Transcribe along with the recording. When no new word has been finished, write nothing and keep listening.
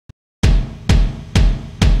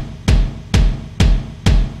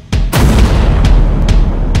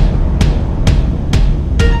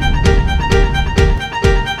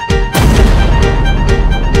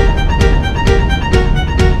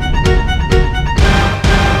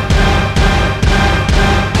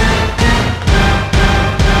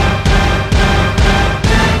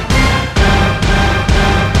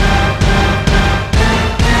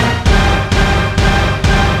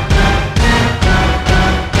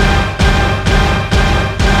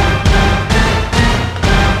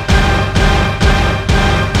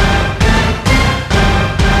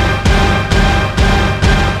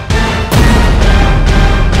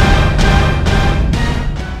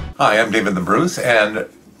am David the Bruce, and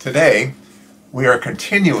today we are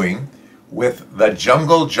continuing with The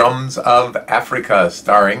Jungle Drums of Africa,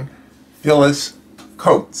 starring Phyllis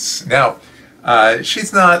Coates. Now,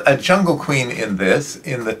 she's not a jungle queen in this,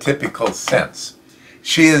 in the typical sense.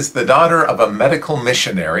 She is the daughter of a medical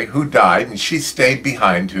missionary who died, and she stayed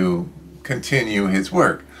behind to continue his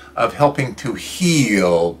work of helping to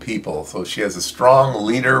heal people. So she has a strong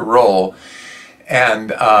leader role and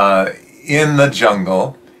in the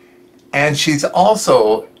jungle, and she's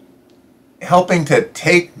also helping to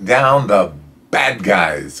take down the bad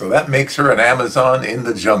guys. So that makes her an Amazon in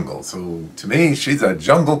the jungle. So to me, she's a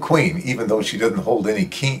jungle queen, even though she doesn't hold any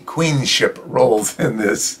queenship roles in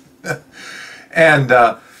this. And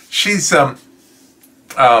she's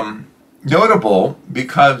notable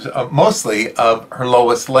because mostly of her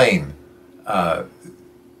Lois Lane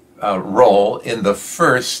role in the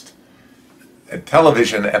first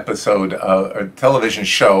television episode, or television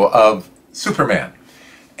show of Superman.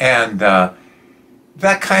 And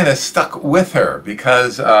that kind of stuck with her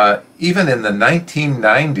because even in the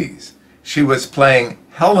 1990s, she was playing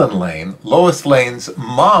Helen Lane, Lois Lane's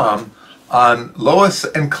mom, on Lois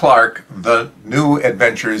and Clark, The New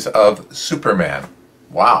Adventures of Superman.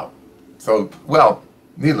 Wow. So, well,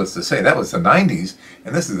 needless to say, that was the 90s,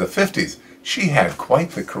 and this is the 50s. She had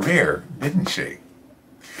quite the career, didn't she?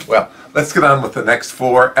 Well, let's get on with the next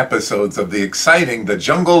 4 episodes of the exciting The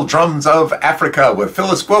Jungle Drums of Africa with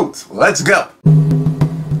Phyllis Coates. Let's go!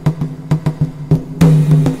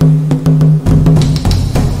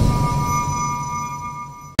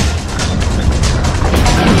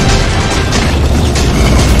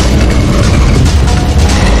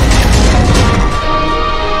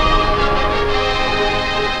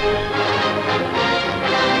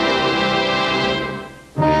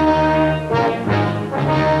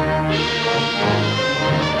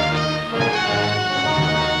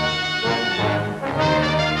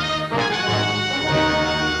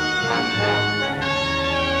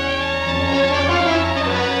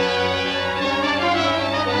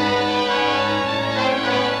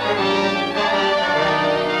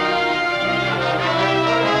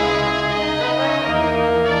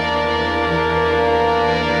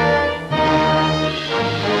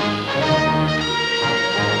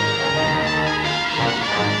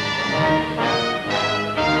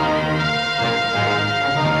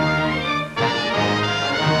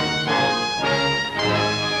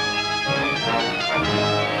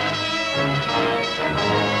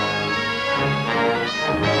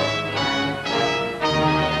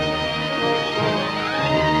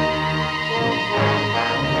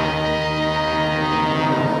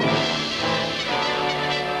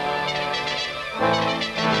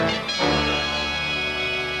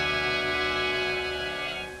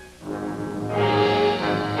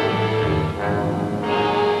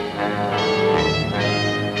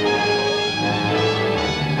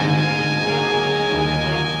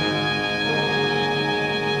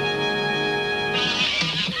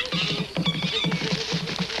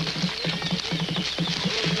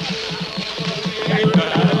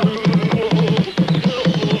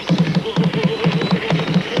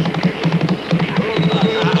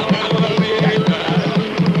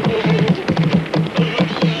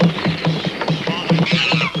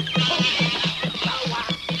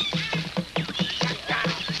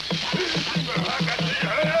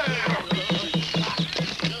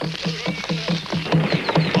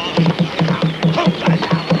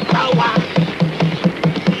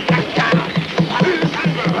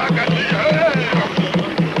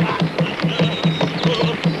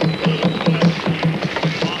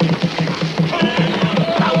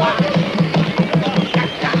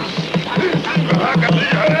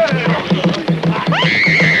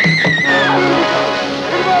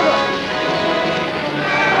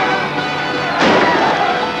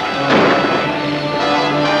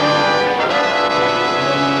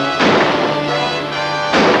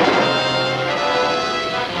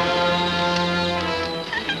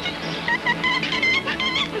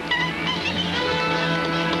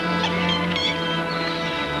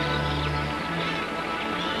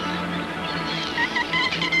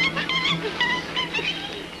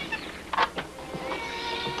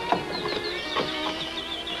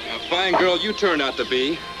 Fine girl you turned out to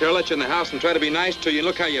be. Here, I'll let you in the house and try to be nice to you, and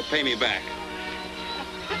look how you pay me back.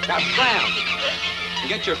 Now, Sam, and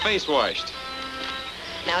get your face washed.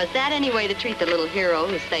 Now, is that any way to treat the little hero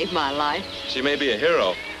who saved my life? She may be a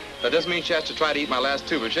hero. That doesn't mean she has to try to eat my last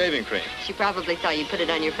tube of shaving cream. She probably saw you put it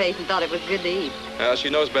on your face and thought it was good to eat. Well, she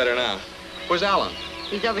knows better now. Where's Alan?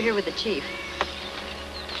 He's over here with the chief.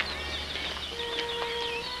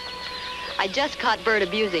 I just caught Bert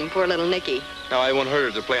abusing poor little Nicky. Now, I won't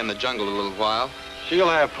hurt her to play in the jungle a little while. She'll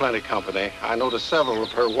have plenty company. I noticed several of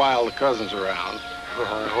her wild cousins around. Well,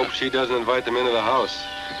 I hope she doesn't invite them into the house.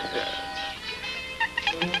 Yeah.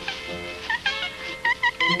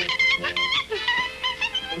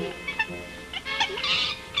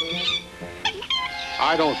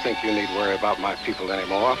 I don't think you need worry about my people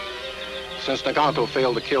anymore. Since Nganto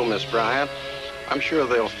failed to kill Miss Bryant, I'm sure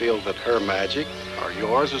they'll feel that her magic, or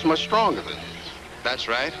yours, is much stronger than his. That's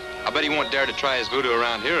right. I bet he won't dare to try his voodoo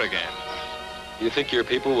around here again. You think your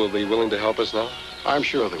people will be willing to help us now? I'm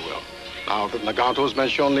sure they will. Now that Nganto's been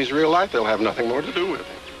shown he's real life, they'll have nothing more to do with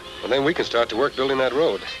him. Well, then we can start to work building that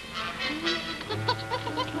road.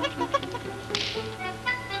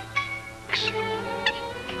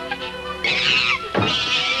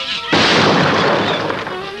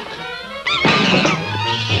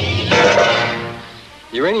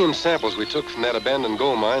 Uranium samples we took from that abandoned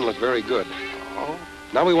gold mine look very good. Oh?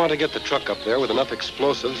 Now we want to get the truck up there with enough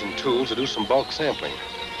explosives and tools to do some bulk sampling.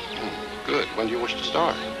 Good. When do you wish to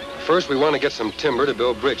start? First, we want to get some timber to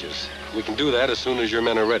build bridges. We can do that as soon as your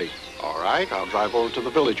men are ready. All right, I'll drive over to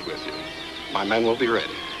the village with you. My men will be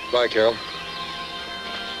ready. Bye, Carol.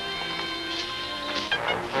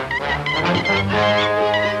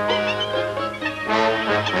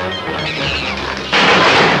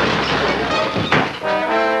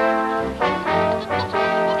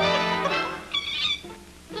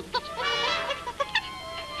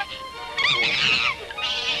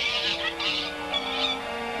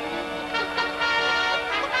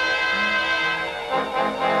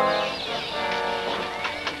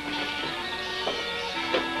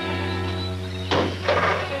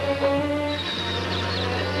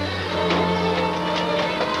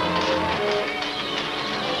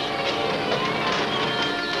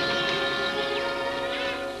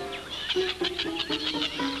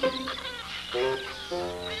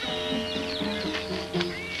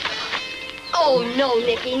 Oh, no,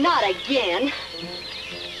 Nicky, not again.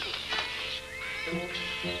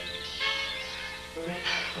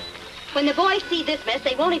 When the boys see this mess,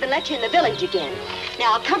 they won't even let you in the village again.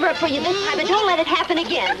 Now, I'll cover up for you this time, but don't let it happen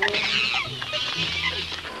again.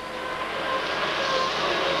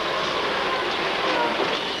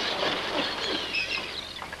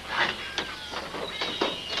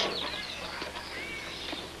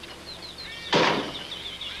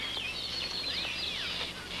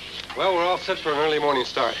 Well, we're all set for an early morning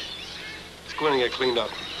start. Let's go in and get cleaned up.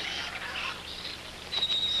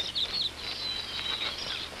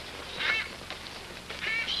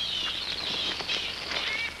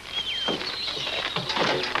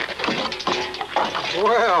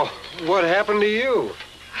 Well, what happened to you?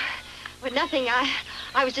 But nothing,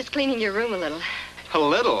 I was just cleaning your room a little. A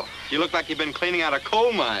little? You look like you've been cleaning out a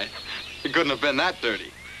coal mine. You couldn't have been that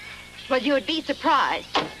dirty. Well, you would be surprised.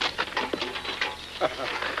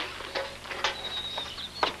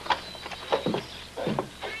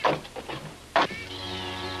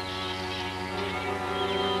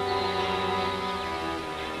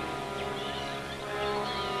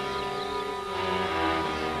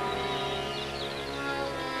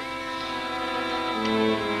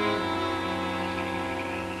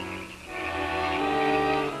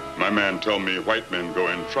 My man told me white men go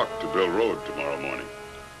in truck to build road tomorrow morning.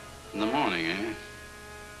 In the morning, eh?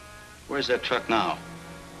 Where's that truck now?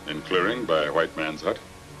 In clearing by white man's hut.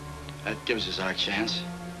 That gives us our chance.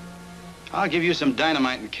 I'll give you some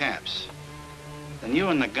dynamite and caps. Then you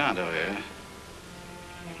and Nganto here.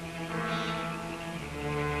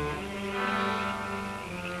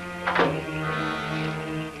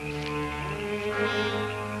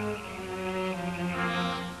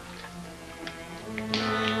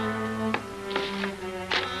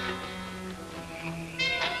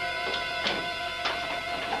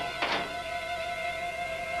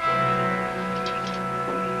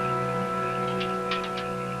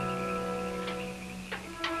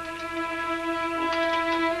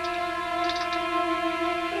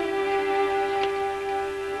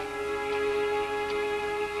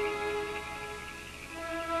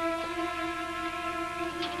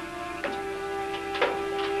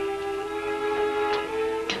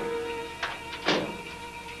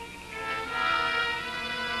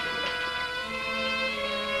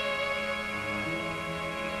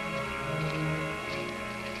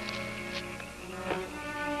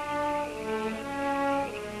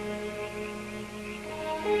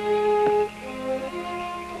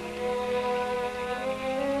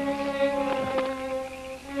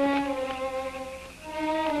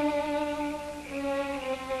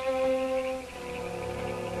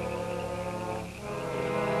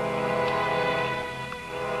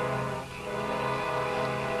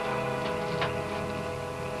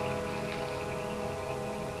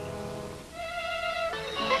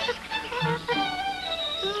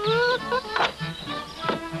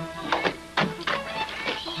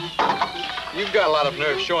 You've got a lot of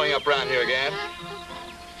nerve showing up around here again.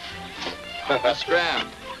 Now scram.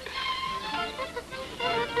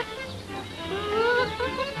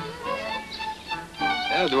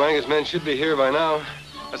 Yeah, Duanga's men should be here by now.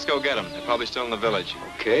 Let's go get them. They're probably still in the village.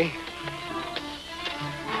 Okay.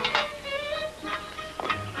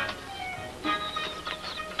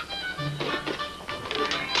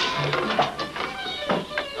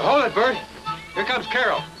 Hold it, Bert. Here comes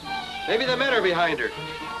Carol. Maybe the men are behind her.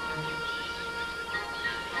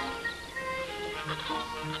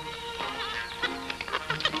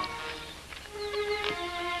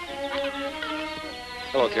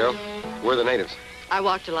 Hello, Carol. Where are the natives? I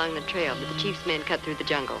walked along the trail, but the chief's men cut through the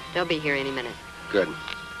jungle. They'll be here any minute. Good.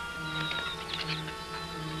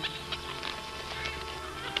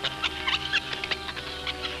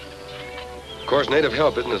 Of course, native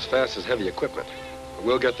help isn't as fast as heavy equipment. But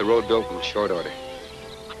we'll get the road built in short order.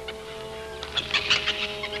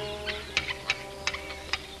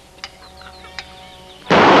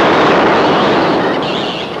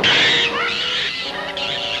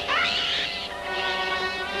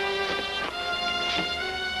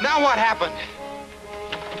 Now what happened?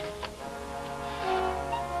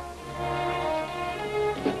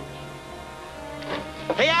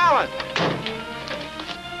 Hey, Alan!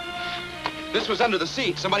 This was under the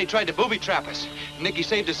seat. Somebody tried to booby trap us. Nicky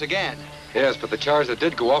saved us again. Yes, but the charge that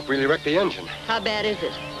did go off really wrecked the engine. How bad is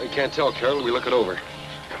it? We can't tell, Carol. We look it over.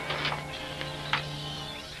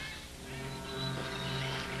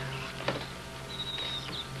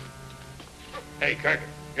 Hey, Carter,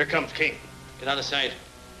 here comes King. Get out of sight.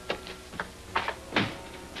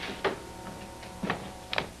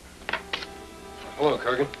 Hello,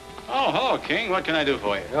 Kurgan. Oh, hello, King. What can I do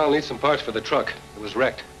for you? I'll need some parts for the truck. It was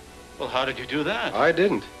wrecked. Well, how did you do that? I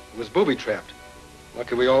didn't. It was booby-trapped.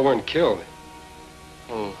 Lucky we all weren't killed.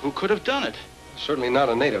 Oh, who could have done it? Certainly not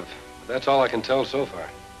a native. That's all I can tell so far.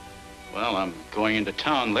 Well, I'm going into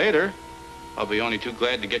town later. I'll be only too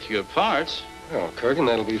glad to get you your parts. Oh, Kurgan,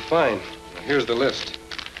 that'll be fine. Now, here's the list.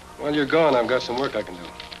 While you're gone, I've got some work I can do.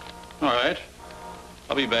 All right.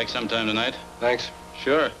 I'll be back sometime tonight. Thanks.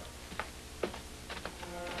 Sure.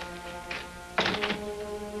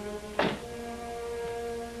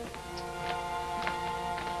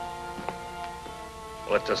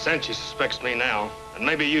 Well, it's a cinch he suspects me now, and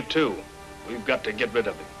maybe you too. We've got to get rid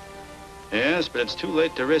of him. Yes, but it's too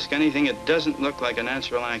late to risk anything that doesn't look like a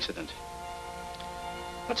natural accident.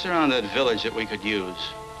 What's around that village that we could use?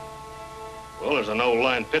 Well, there's an old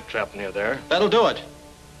lion pit trap near there. That'll do it.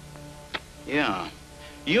 Yeah.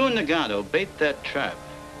 You and Nagato bait that trap.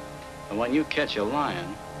 And when you catch a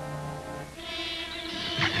lion...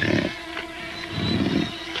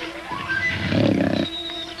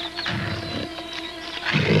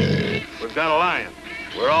 We've got a lion.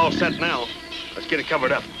 We're all set now. Let's get it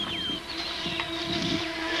covered up.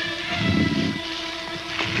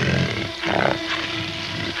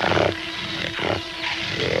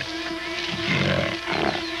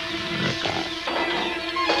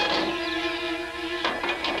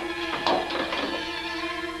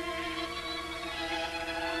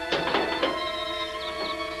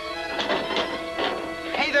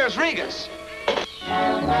 Hey, there's Regas.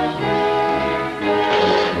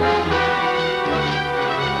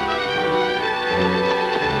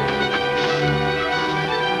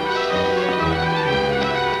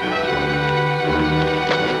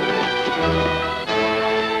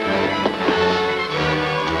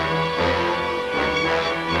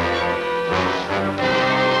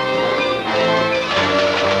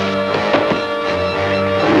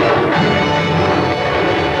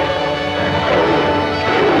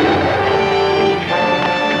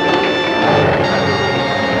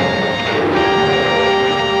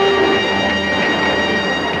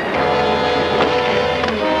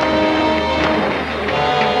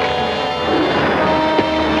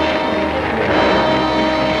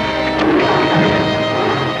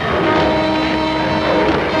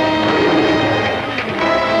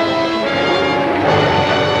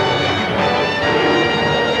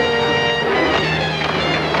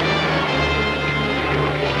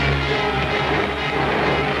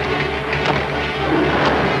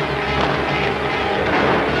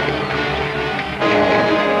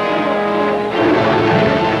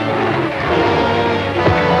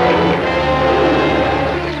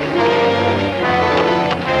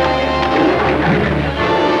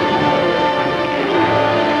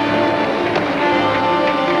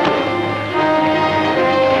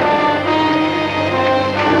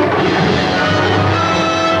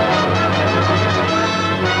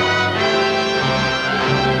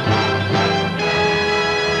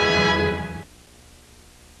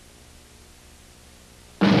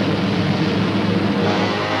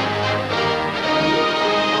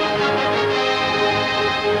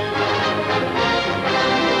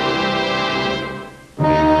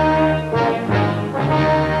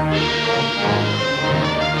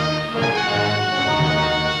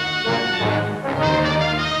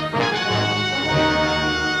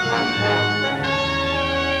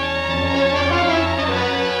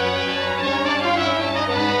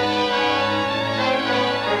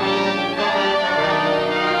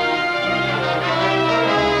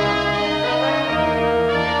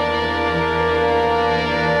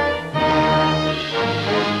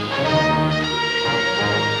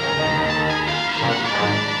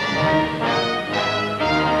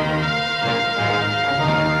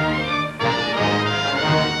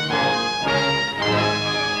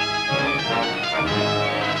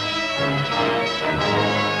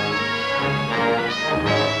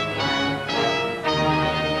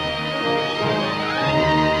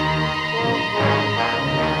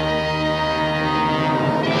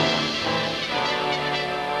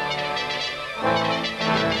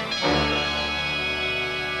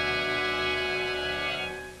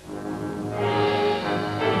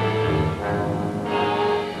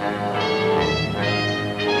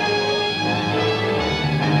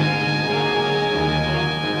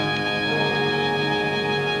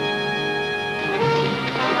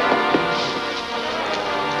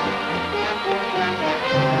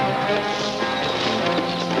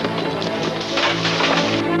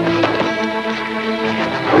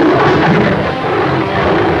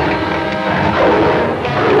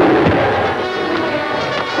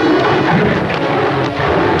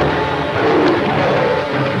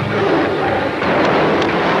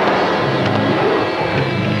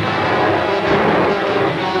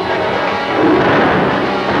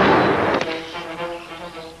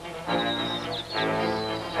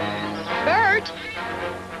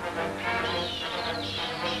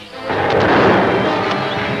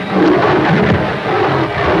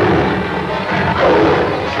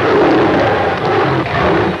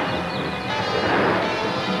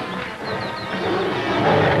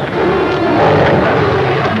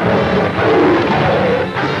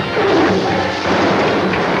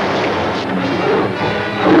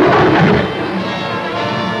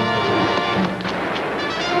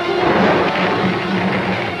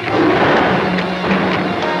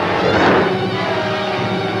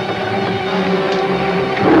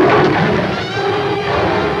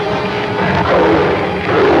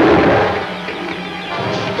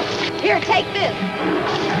 Take this.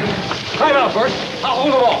 Time out, Bert. I'll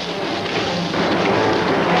hold them all.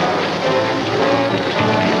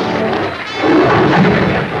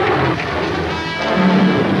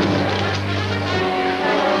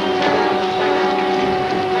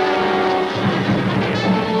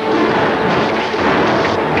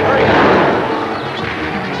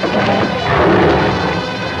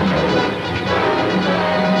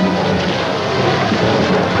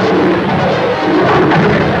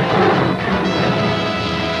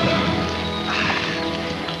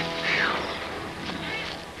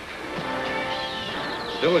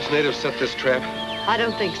 Village natives set this trap? I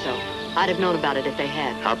don't think so. I'd have known about it if they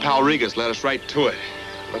had. Our pal Regas led us right to it.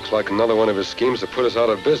 Looks like another one of his schemes to put us out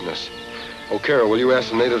of business. Oh, Carol, will you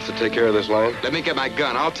ask the natives to take care of this line? Let me get my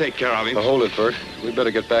gun. I'll take care of him. Now, hold it, Bert. We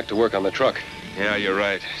better get back to work on the truck. Yeah, you're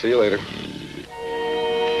right. See you later.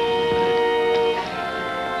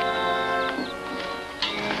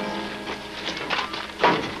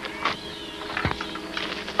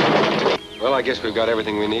 Well, I guess we've got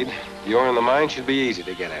everything we need. The ore in the mine should be easy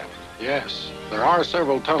to get at. Yes, there are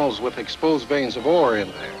several tunnels with exposed veins of ore in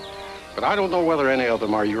there. But I don't know whether any of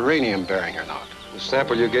them are uranium-bearing or not. The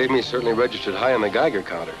sample you gave me certainly registered high on the Geiger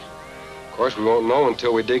counter. Of course, we won't know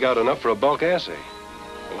until we dig out enough for a bulk assay.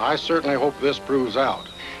 Well, I certainly hope this proves out.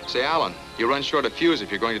 Say, Alan, you run short of fuse if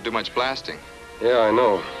you're going to do much blasting. Yeah, I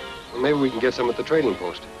know. Well, maybe we can get some at the trading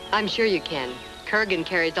post. I'm sure you can. Kurgan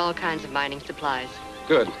carries all kinds of mining supplies.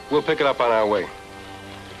 Good. We'll pick it up on our way.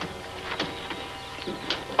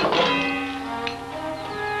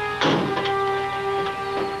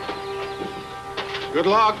 Good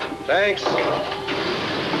luck. Thanks.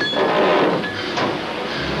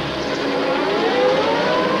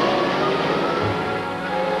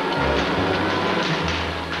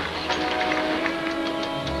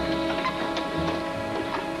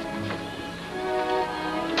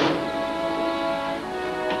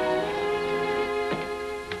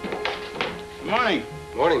 Morning.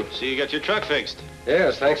 Morning. See you got your truck fixed.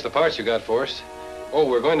 Yes, thanks to the parts you got for us. Oh,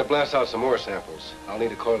 we're going to blast out some more samples. I'll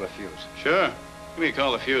need a coil of fuse. Sure. Give me a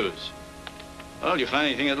call of fuse. Well, you find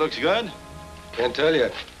anything that looks good? Can't tell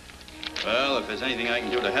yet. Well, if there's anything I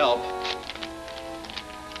can do to help.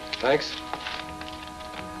 Thanks.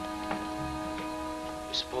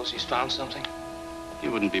 You suppose he's found something? He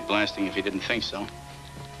wouldn't be blasting if he didn't think so.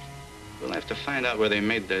 We'll have to find out where they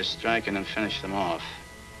made their strike and then finish them off.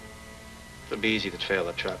 It'll be easy to trail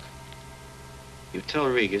the truck. You tell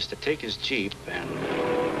Regas to take his Jeep and...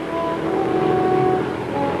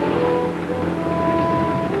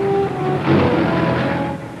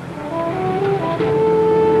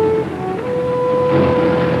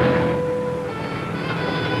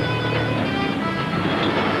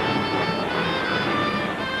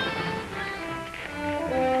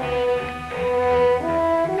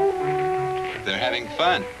 They're having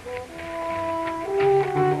fun.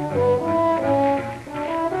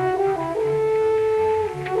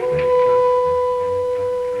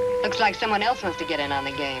 Looks like someone else wants to get in on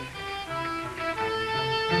the game.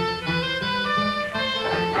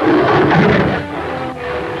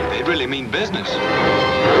 They really mean business.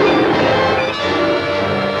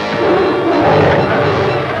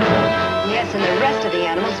 Yes, and the rest of the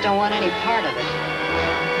animals don't want any part of it.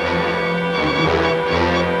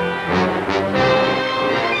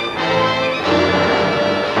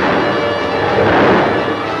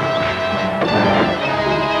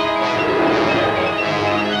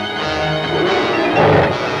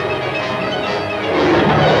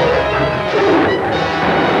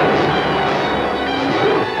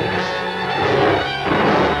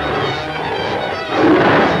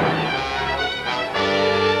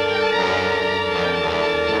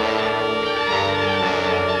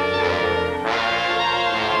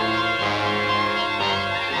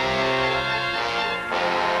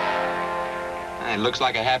 It looks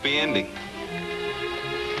like a happy ending.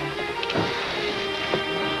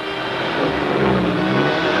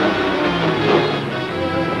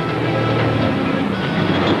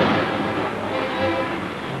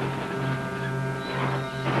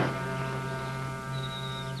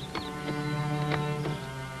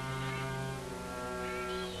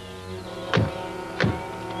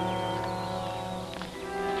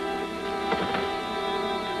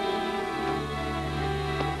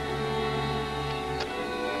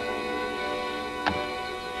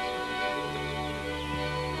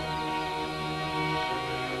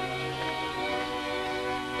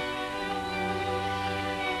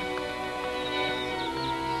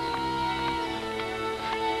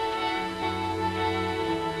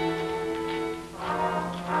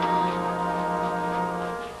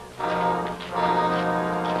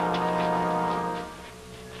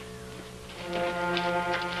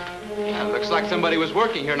 like somebody was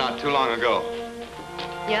working here not too long ago.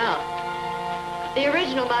 Yeah. The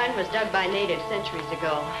original mine was dug by natives centuries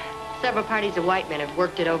ago. Several parties of white men have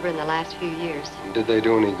worked it over in the last few years. Did they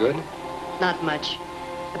do any good? Not much.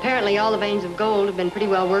 Apparently all the veins of gold have been pretty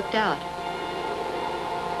well worked out.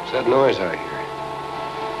 What's that noise I hear?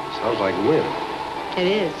 Sounds like wind. It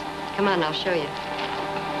is. Come on, I'll show you.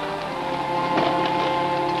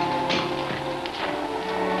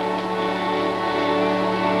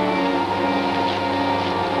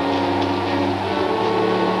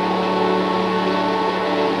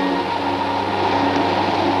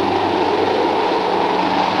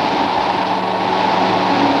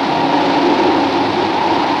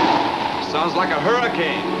 Sounds like a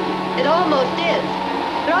hurricane. It almost is.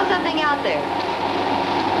 Throw something out there.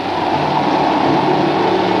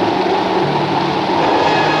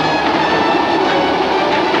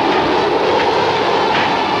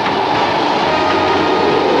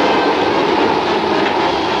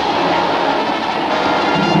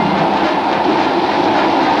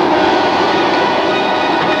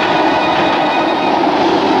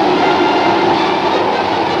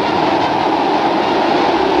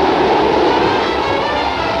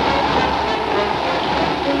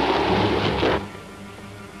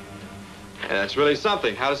 That's really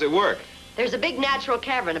something. How does it work? There's a big natural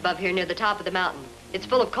cavern above here near the top of the mountain. It's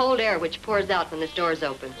full of cold air which pours out when this door's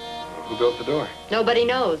open. Who built the door? Nobody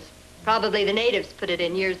knows. Probably the natives put it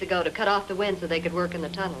in years ago to cut off the wind so they could work in the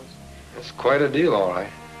tunnels. That's quite a deal, all right.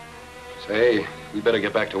 Say, we better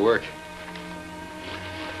get back to work.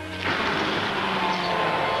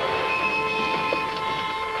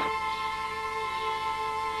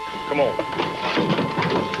 Come on.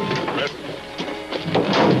 Rest.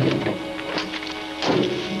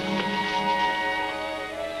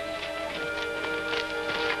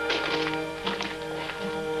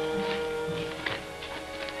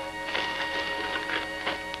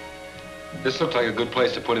 This looks like a good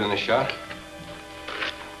place to put in a shot.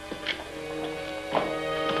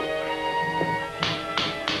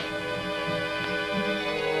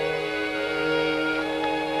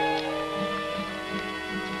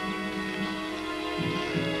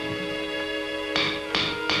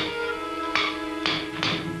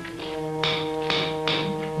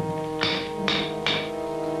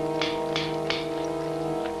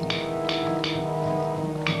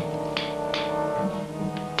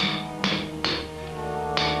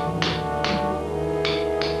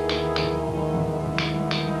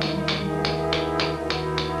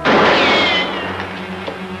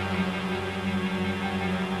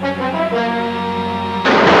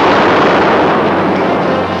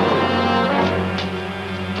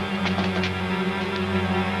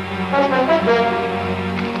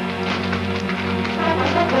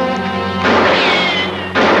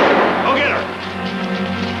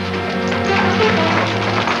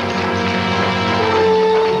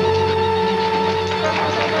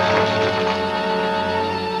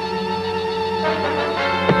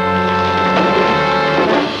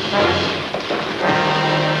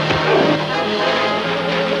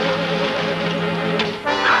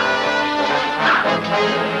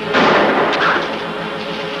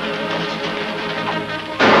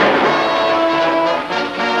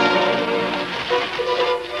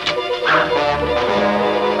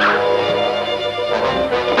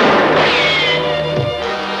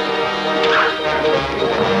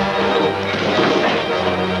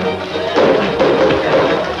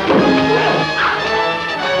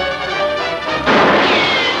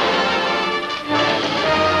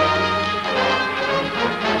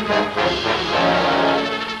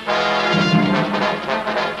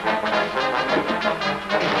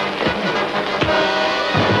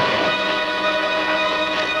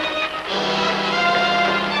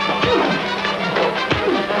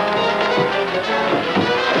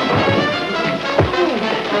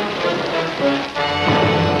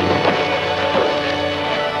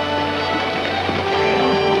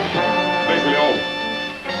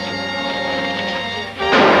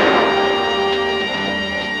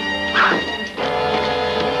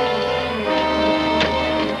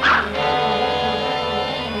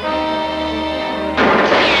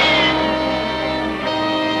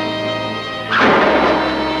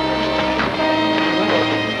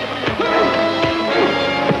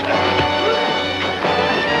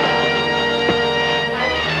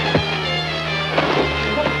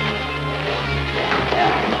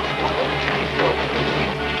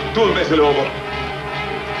 Tulveselo ovo.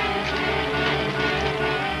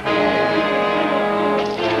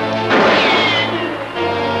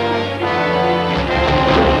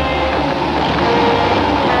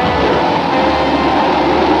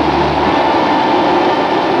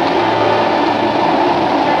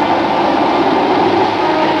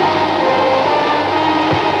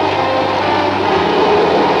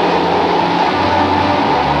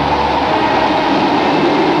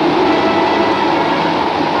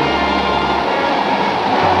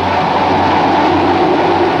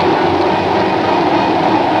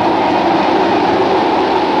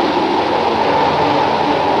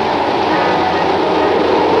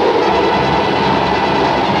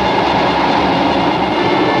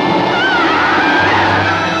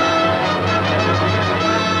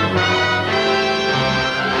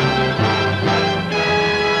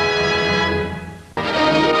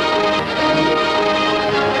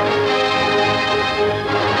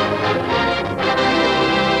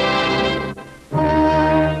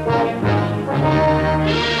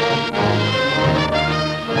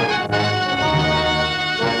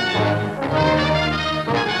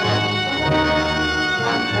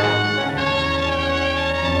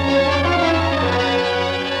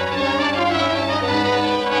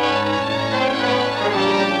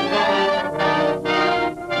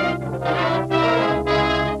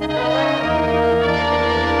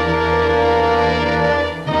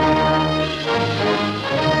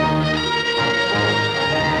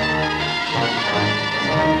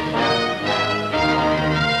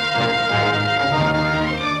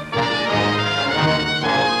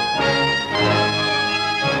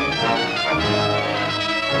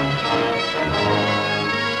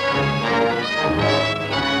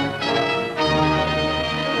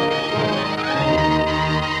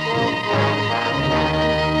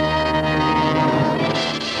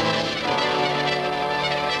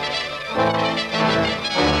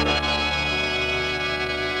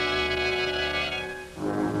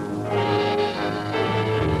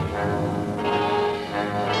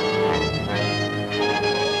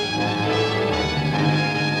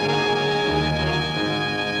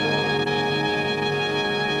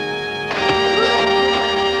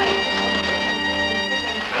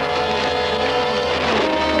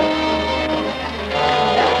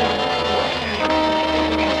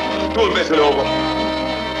 Tu ein bisschen over.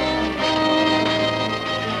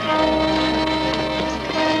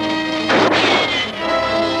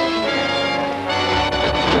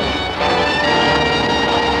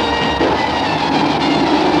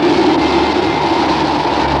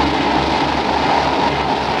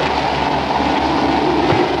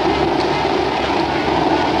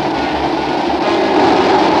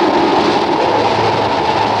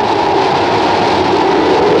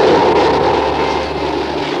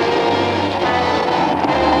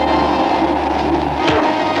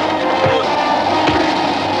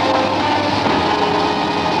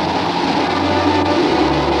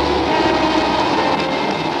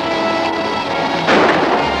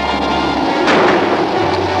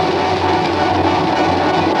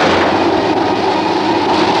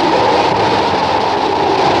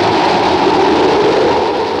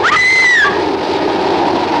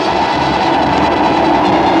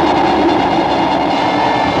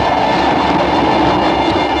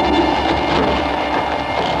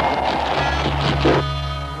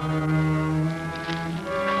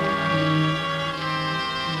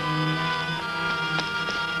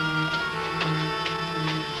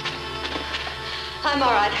 I'm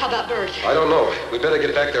all right. How about Bert? I don't know. We better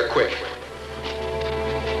get back there quick.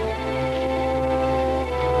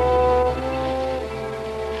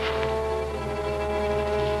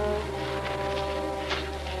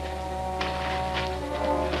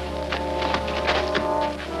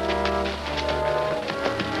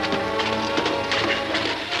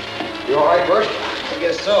 You all right, Bert? I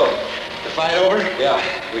guess so. The fight over? Yeah,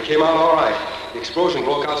 we came out all right. The explosion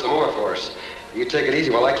broke out some more for us. You take it easy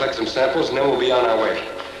while I collect some samples, and then we'll be on our way.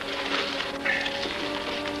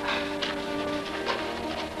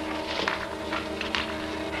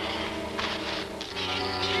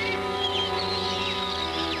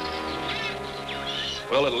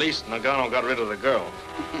 Well, at least Nagano got rid of the girl.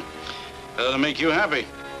 That'll make you happy.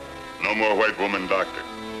 No more white woman doctor.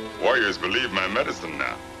 Warriors believe my medicine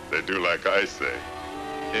now. They do like I say.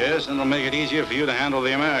 Yes, and it'll make it easier for you to handle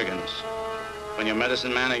the Americans. When you're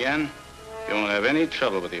medicine man again, you won't have any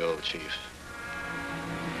trouble with the old chief.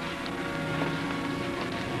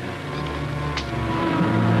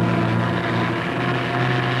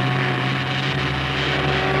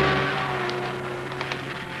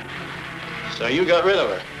 So you got rid of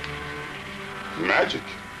her? Magic.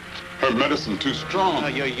 Her medicine too strong. Oh,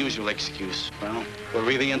 your usual excuse. Well, we're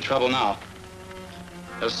really in trouble now.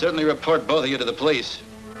 They'll certainly report both of you to the police.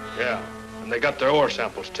 Yeah, and they got their ore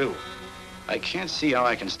samples, too. I can't see how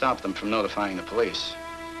I can stop them from notifying the police.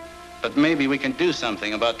 But maybe we can do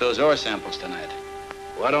something about those ore samples tonight.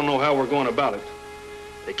 Well, I don't know how we're going about it.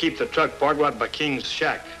 They keep the truck parked right by King's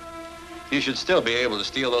shack. You should still be able to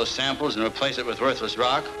steal those samples and replace it with worthless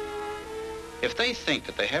rock. If they think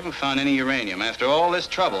that they haven't found any uranium after all this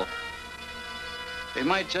trouble, they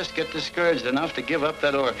might just get discouraged enough to give up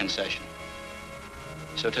that ore concession.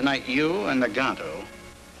 So tonight, you and Nagano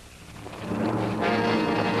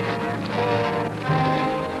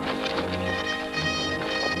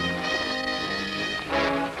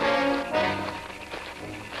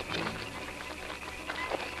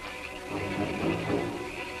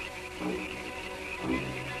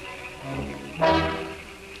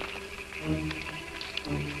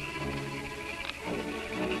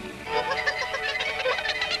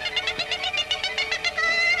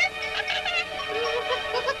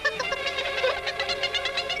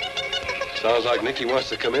Sounds like Nicky wants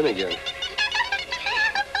to come in again.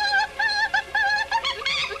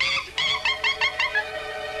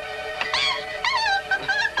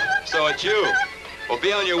 So it's you. Well,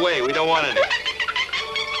 be on your way. We don't want any.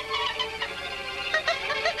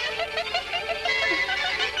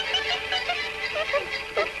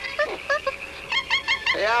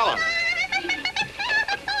 Hey, Alan.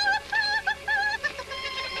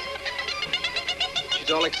 She's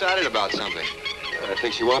all excited about something. I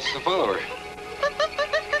think she wants us to follow her.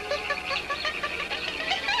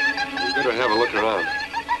 We better have a look around.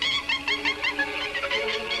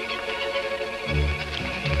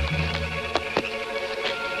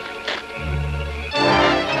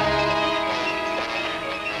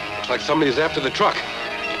 Looks like somebody's after the truck.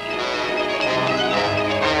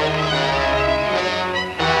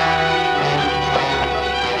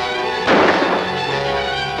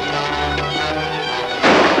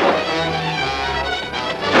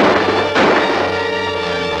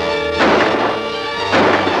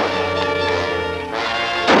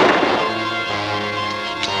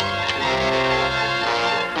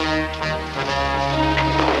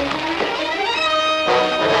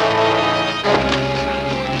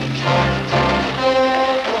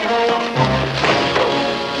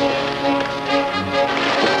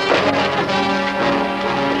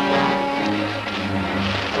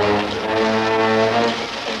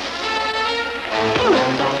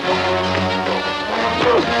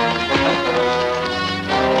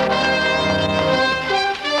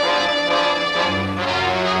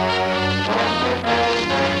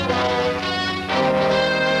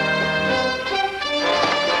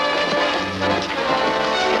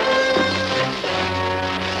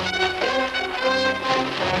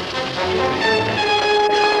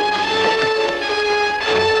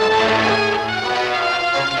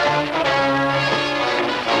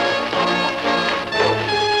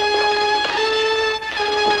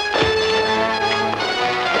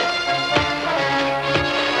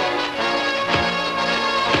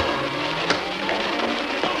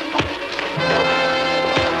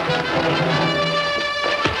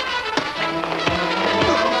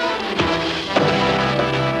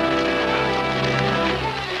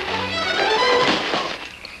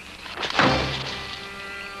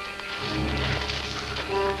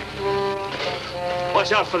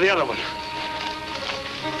 Watch out for the other one.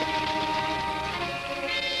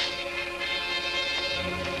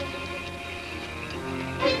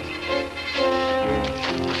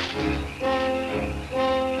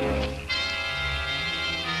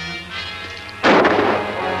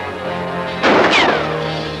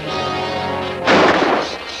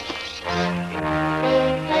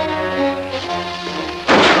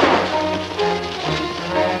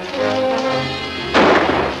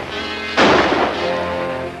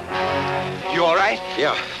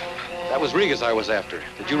 Yeah, that was Rigas I was after.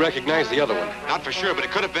 Did you recognize the other one? Not for sure, but it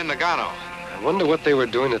could have been Nagano. I wonder what they were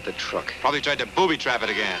doing at the truck. Probably tried to booby trap it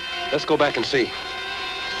again. Let's go back and see.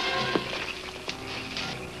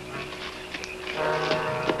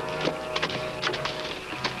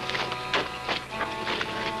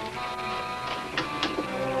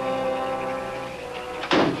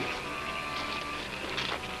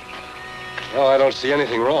 Well, I don't see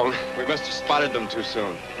anything wrong. We must have spotted them too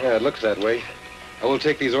soon. Yeah, it looks that way. I will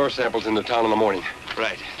take these ore samples into town in the morning.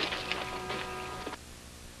 Right.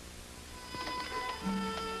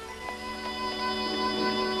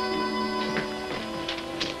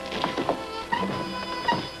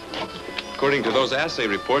 According to those assay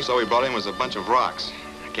reports, all we brought in was a bunch of rocks.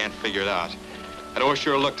 I can't figure it out. That ore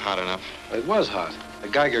sure looked hot enough. It was hot. The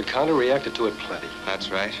Geiger counter reacted to it plenty.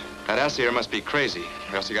 That's right. That assayer must be crazy,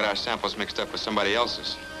 or else he got our samples mixed up with somebody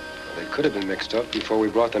else's. They could have been mixed up before we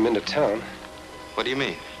brought them into town. What do you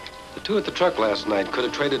mean? The two at the truck last night could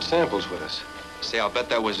have traded samples with us. Say, I'll bet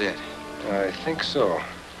that was it. I think so.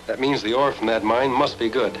 That means the ore from that mine must be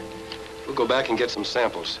good. We'll go back and get some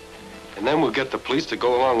samples. And then we'll get the police to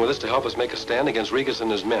go along with us to help us make a stand against Rigas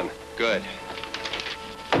and his men. Good.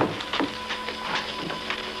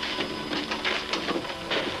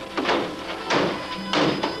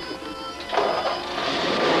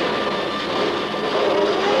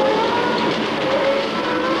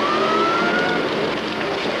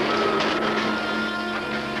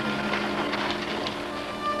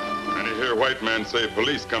 White man say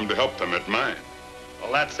police come to help them at mine.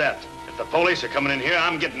 Well, that's that. If the police are coming in here,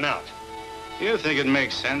 I'm getting out. You think it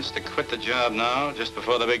makes sense to quit the job now, just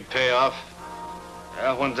before the big payoff?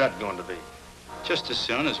 Yeah, when's that going to be? Just as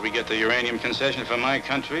soon as we get the uranium concession for my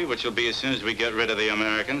country, which will be as soon as we get rid of the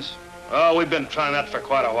Americans. Oh, we've been trying that for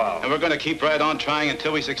quite a while. And we're going to keep right on trying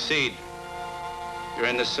until we succeed. You're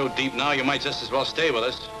in this so deep now, you might just as well stay with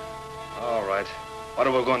us. All right. What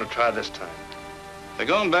are we going to try this time? They're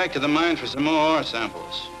going back to the mine for some more ore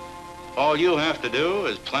samples. All you have to do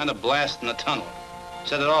is plant a blast in the tunnel.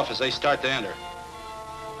 Set it off as they start to enter.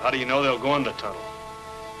 How do you know they'll go in the tunnel?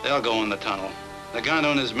 They'll go in the tunnel.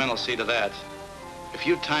 Nagano and his men will see to that. If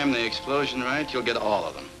you time the explosion right, you'll get all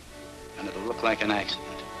of them. And it'll look like an accident.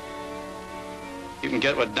 You can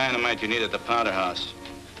get what dynamite you need at the powder house.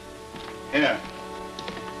 Here.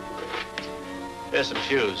 Here's some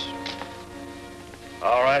fuse.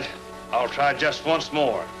 All right. I'll try just once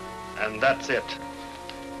more, and that's it.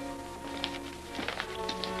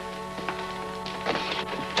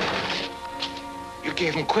 You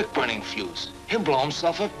gave him quick-burning fuse. He'll blow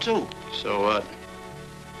himself up, too. So what?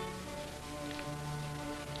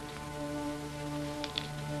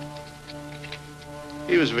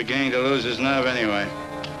 He was beginning to lose his nerve anyway.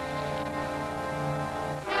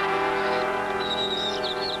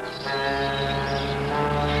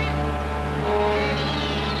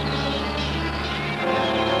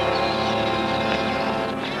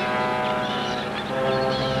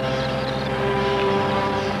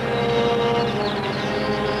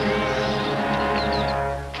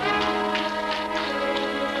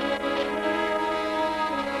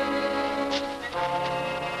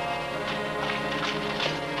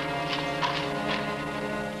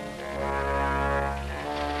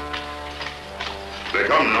 They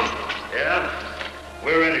come now. Yeah?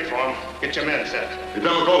 We're ready for them. Get your men set.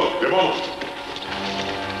 Estamos todos. ¡Ya vamos!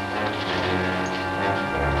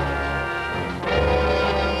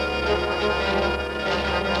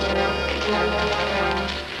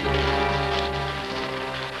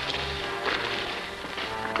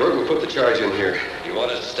 Gordon will put the charge in here. You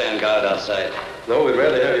want us to stand guard outside? No, we'd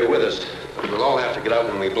rather have you with us. But we'll all have to get out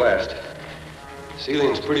when we blast.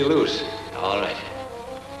 Ceiling's pretty loose. All right.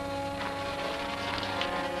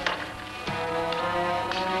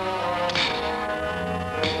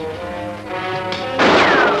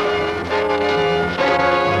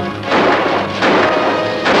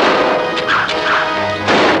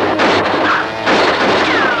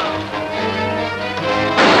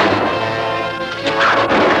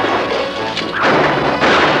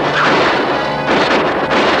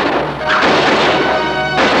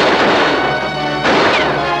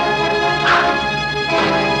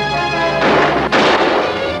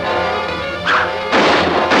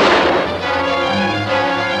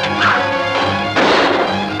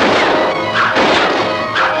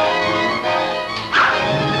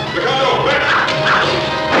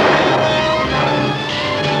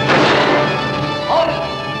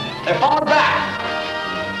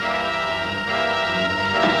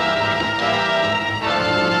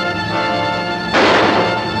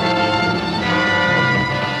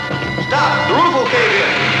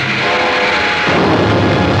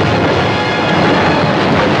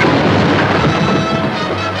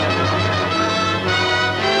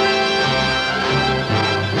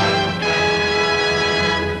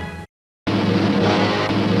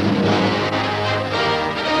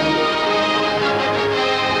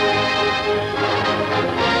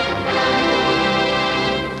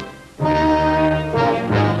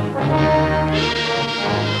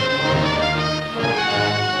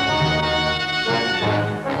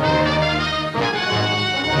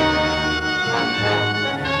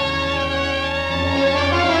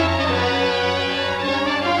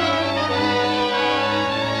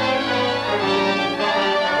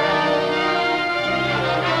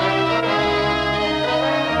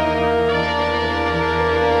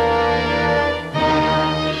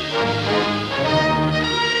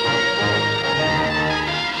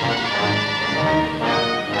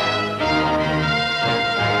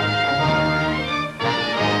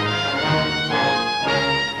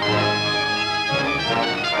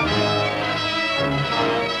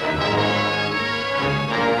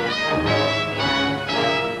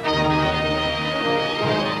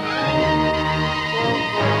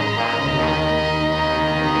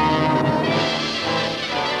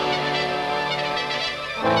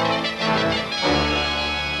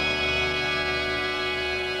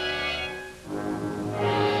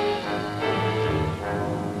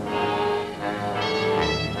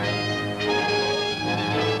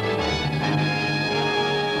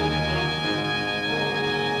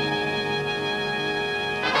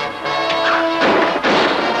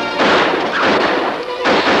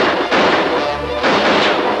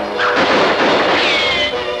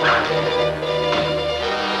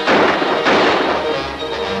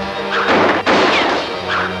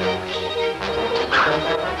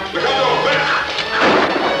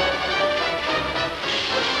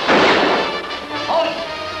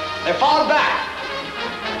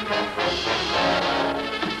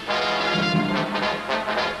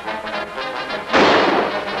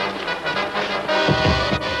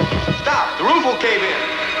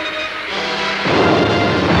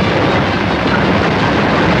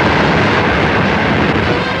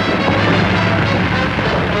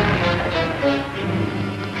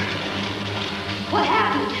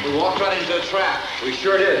 the trap. We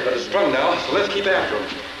sure did, but it's sprung now, so let's keep after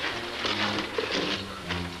him.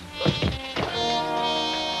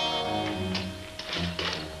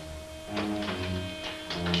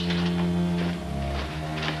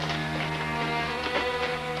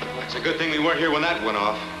 It's a good thing we weren't here when that went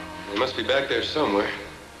off. They must be back there somewhere.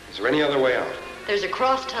 Is there any other way out? There's a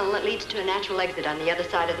cross tunnel that leads to a natural exit on the other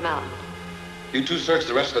side of the mountain. You two search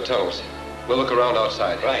the rest of the tunnels. We'll look around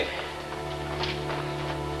outside. Right.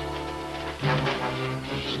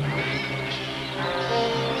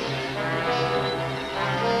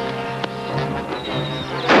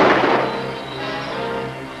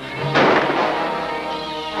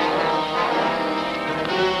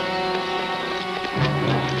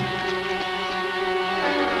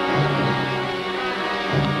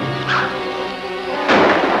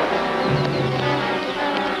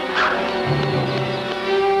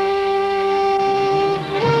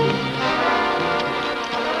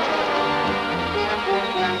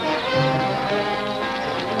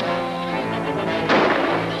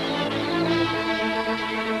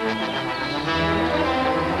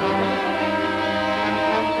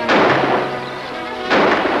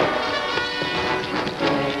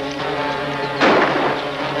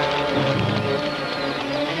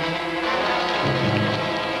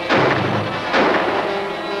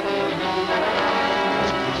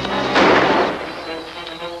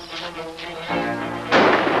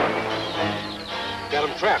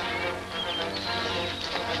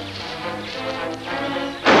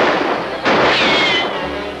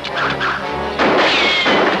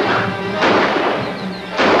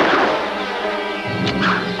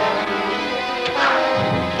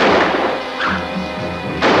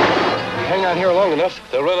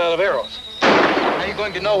 They'll run out of arrows. How are you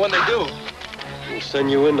going to know when they do? We'll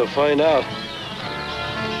send you in to find out.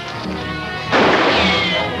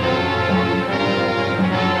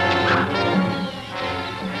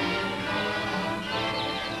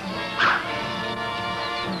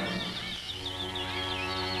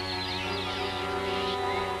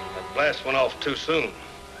 That blast went off too soon.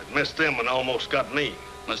 It missed them and almost got me.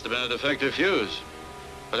 Must have been a defective fuse.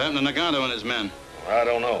 What happened to Nagato and his men? I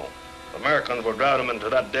don't know. The Americans were driving them into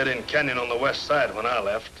that dead-end canyon on the west side when I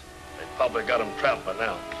left. They probably got them trapped by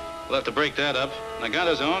now. We'll have to break that up.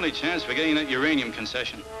 Nagato's our only chance for getting that uranium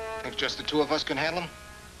concession. Think just the two of us can handle them?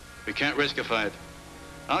 We can't risk a fight.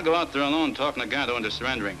 I'll go out there alone and talk Nagato into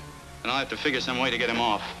surrendering. And I'll have to figure some way to get him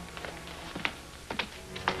off.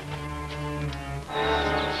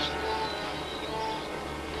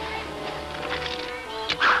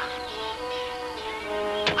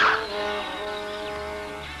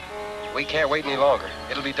 We can't wait any longer.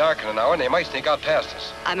 It'll be dark in an hour, and they might sneak out past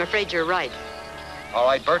us. I'm afraid you're right. All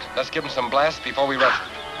right, Bert, let's give them some blasts before we rush them.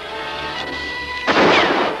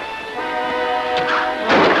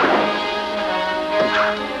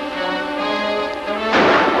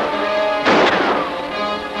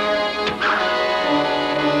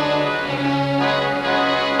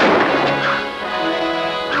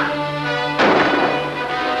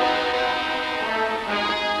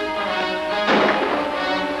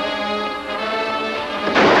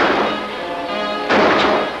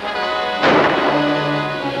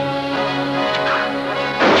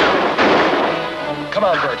 Come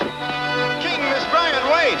on, Bert. King, Miss Brannon,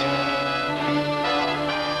 wait!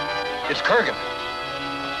 It's Kurgan.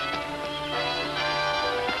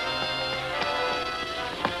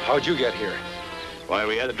 How'd you get here? Why,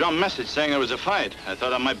 we had a drum message saying there was a fight. I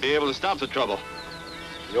thought I might be able to stop the trouble.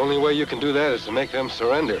 The only way you can do that is to make them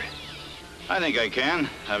surrender. I think I can.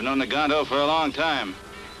 I've known Nagato for a long time.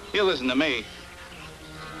 He'll listen to me.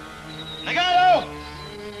 Nagato!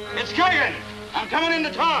 It's Kurgan! I'm coming into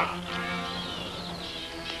town!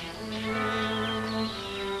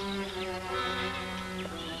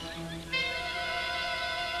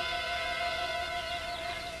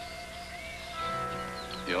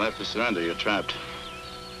 You'll have to surrender. You're trapped.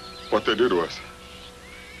 What they do to us?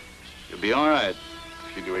 You'll be all right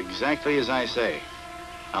if you do exactly as I say.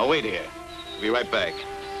 I'll wait here. Be right back.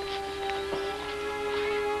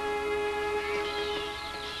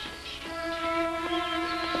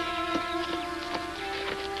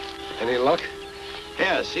 Any luck?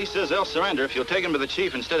 Yes, he says they'll surrender if you'll take him to the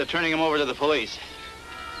chief instead of turning him over to the police.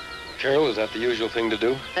 Carol, is that the usual thing to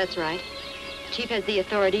do? That's right. The chief has the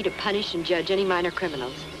authority to punish and judge any minor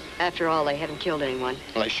criminals. After all, they haven't killed anyone.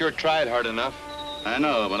 Well, they sure tried hard enough. I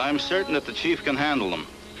know, but I'm certain that the chief can handle them.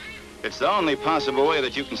 It's the only possible way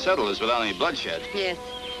that you can settle this without any bloodshed. Yes.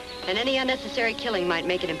 And any unnecessary killing might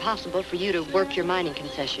make it impossible for you to work your mining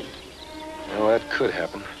concession. Well, that could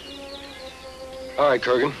happen. All right,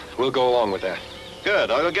 Kurgan, we'll go along with that.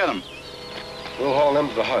 Good, I'll go get him. We'll haul them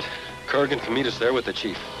to the hut. Corrigan can meet us there with the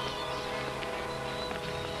chief.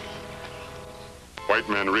 White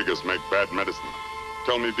man Regas make bad medicine.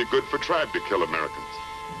 Tell me be good for tribe to kill Americans.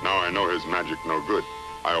 Now I know his magic no good.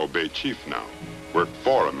 I obey chief now. Work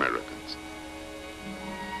for Americans.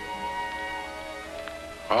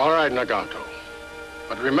 All right, Nagato.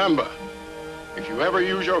 But remember, if you ever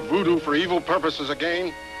use your voodoo for evil purposes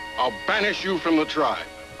again, I'll banish you from the tribe.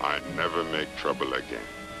 I never make trouble again.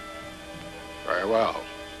 Very well.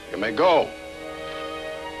 You may go.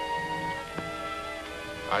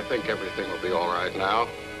 I think everything will be all right now.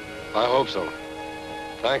 I hope so.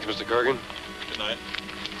 Thanks, Mr. Corrigan. Good night.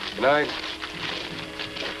 Good night.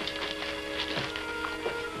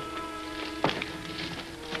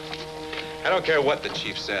 I don't care what the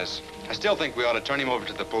chief says. I still think we ought to turn him over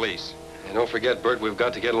to the police. And don't forget, Bert, we've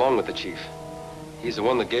got to get along with the chief. He's the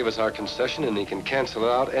one that gave us our concession, and he can cancel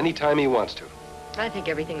it out any time he wants to. I think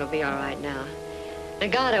everything will be all right now.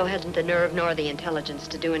 Nagato hasn't the nerve nor the intelligence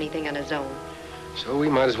to do anything on his own. So we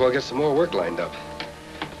might as well get some more work lined up.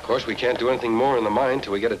 Of course, we can't do anything more in the mine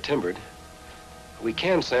till we get it timbered. We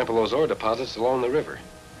can sample those ore deposits along the river.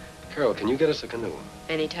 Carol, can you get us a canoe?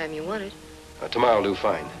 Anytime you want it. Tomorrow will do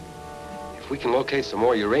fine. If we can locate some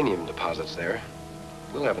more uranium deposits there,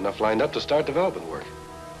 we'll have enough lined up to start development work.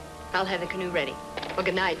 I'll have the canoe ready. Well,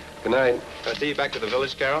 good night. Good night. Can I see you back to the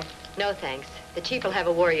village, Carol? No, thanks. The chief will have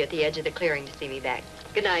a warrior at the edge of the clearing to see me back.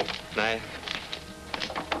 Good night. Night.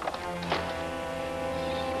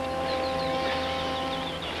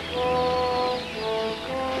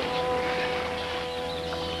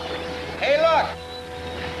 Hey, look!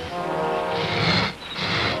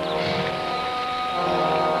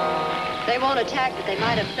 They won't attack, but they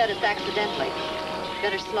might upset us accidentally.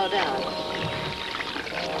 Better slow down.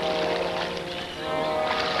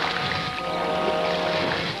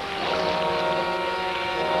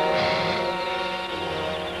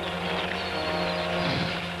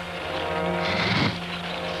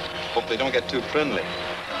 Hope they don't get too friendly.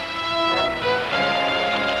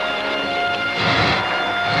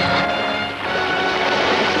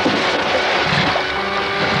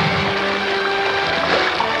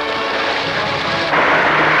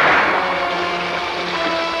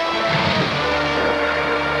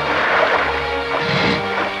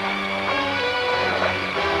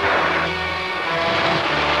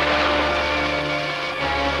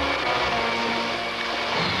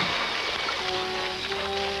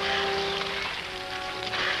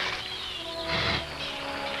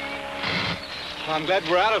 I'm glad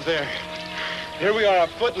we're out of there. Here we are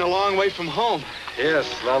afoot and a long way from home. Yes,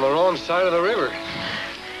 and on the wrong side of the river.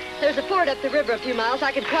 There's a ford up the river a few miles.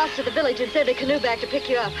 I can cross to the village and send a canoe back to pick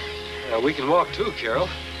you up. We can walk too, Carol.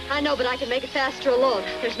 I know, but I can make it faster alone.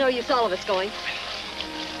 There's no use all of us going.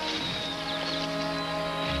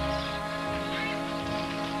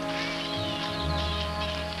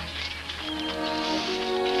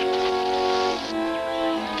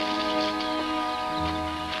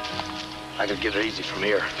 I could get her easy from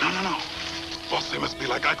here. No. Boss, they must be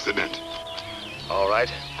like accident. All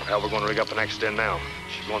right. Well, we're going to rig up an accident now.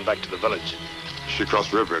 She's going back to the village. She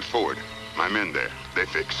crossed river at Ford. My men there. They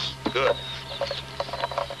fix. Good.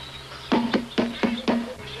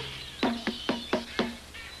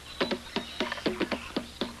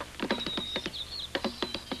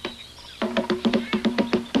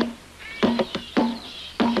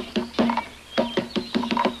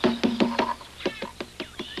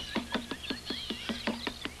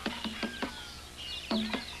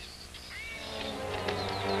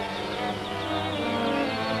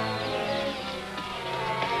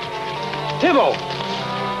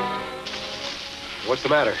 What's the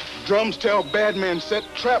matter? Drums tell bad men set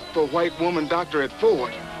trap for white woman doctor at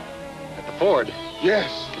Ford. At the ford? Yes.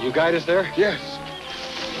 Can you guide us there? Yes.